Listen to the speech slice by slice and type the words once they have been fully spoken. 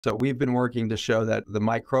So we've been working to show that the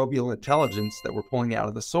microbial intelligence that we're pulling out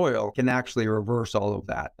of the soil can actually reverse all of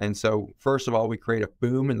that. And so first of all, we create a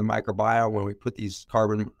boom in the microbiome when we put these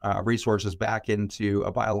carbon resources back into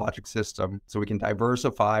a biologic system, so we can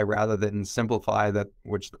diversify rather than simplify, that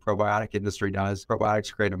which the probiotic industry does.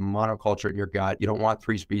 Probiotics create a monoculture in your gut. You don't want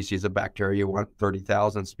 3 species of bacteria, you want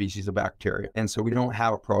 30,000 species of bacteria. And so we don't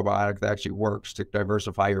have a probiotic that actually works to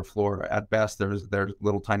diversify your flora. At best, there's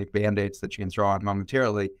little tiny band-aids that you can throw on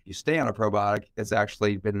momentarily. You stay on a probiotic, it's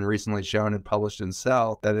actually been recently shown and published in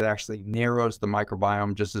Cell that it actually narrows the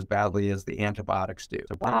microbiome just as badly as the antibiotics do.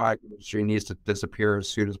 The probiotic industry needs to disappear as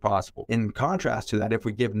soon as possible. In contrast to that, if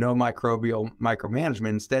we give no microbial micromanagement,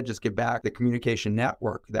 instead just give back the communication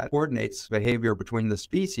network that coordinates behavior between the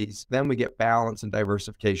species, then we get balance and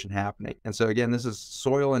diversification happening. And so again, this is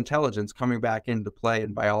soil intelligence coming back into play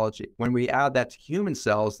in biology. When we add that to human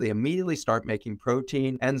cells, they immediately start making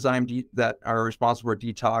protein, enzyme that are responsible for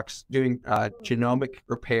detox, doing genomic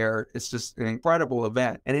repair. It's just an incredible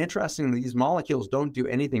event. And interestingly, these molecules don't do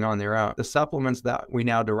anything on their own. The supplements that we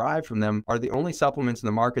now derive from them are the only supplements in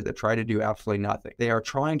the market that try to do absolutely nothing. They are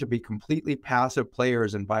trying to be completely passive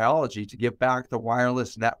players in biology to give back the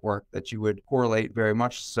wireless network that you would correlate very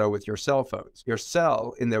much so with your cell phones. Your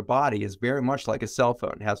cell in their body is very much like a cell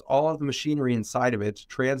phone. It has all of the machinery inside of it to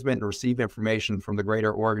transmit and receive information from the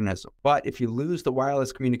greater organism. But if you lose the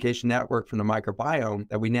wireless communication network from the microbiome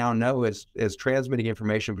that we now know is transmitting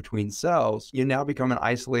information between cells, you now become an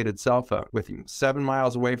isolated cell phone. With 7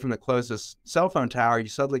 miles away from the closest cell phone tower, you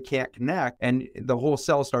suddenly can't connect and the whole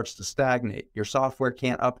cell starts to stagnate. Your software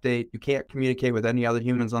can't update. You can't communicate with any other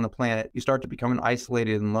humans on the planet. You start to become an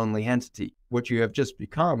isolated and lonely entity. What you have just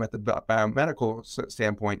become at the biomedical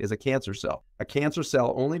standpoint is a cancer cell. A cancer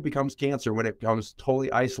cell only becomes cancer when it becomes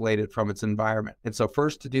totally isolated from its environment. And so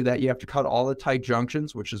first, to do that, you have to cut all the tight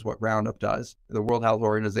junctions, which is what Roundup does. The World Health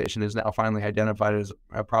Organization is now finally identified as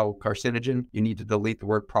a probable carcinogen. You need to delete the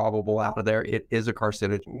word probable out of there. It is a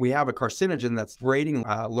carcinogen. We have a carcinogen that's raiding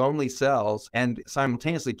lonely cells and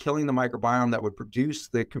simultaneously killing the microbiome that would produce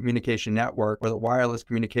the communication network or the wireless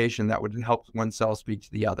communication that would help one cell speak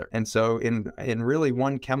to the other. And so in really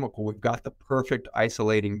one chemical, we've got the perfect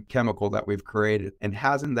isolating chemical that we've created. And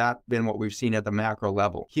hasn't that been what we've seen at the macro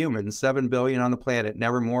level? Humans, 7 billion on the planet,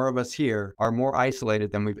 never more of us here, are more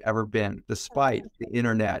isolated than we've ever been. Despite the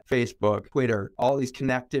internet, Facebook, Twitter, all these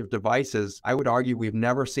connective devices, I would argue we've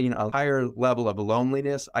never seen a higher level of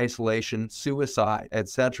loneliness, isolation, suicide,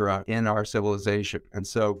 etc. in our civilization. And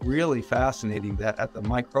so really fascinating that at the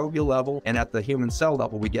microbial level and at the human cell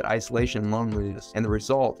level, we get isolation and loneliness. And the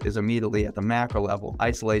result is immediately at the macro level,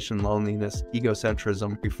 isolation, loneliness,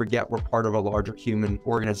 egocentrism. We forget we're part of a larger human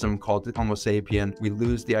organism called Homo sapien. We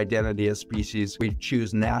lose the identity as species. We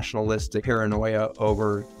choose nationalistic paranoia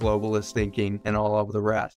over globalist thinking and all of the rest.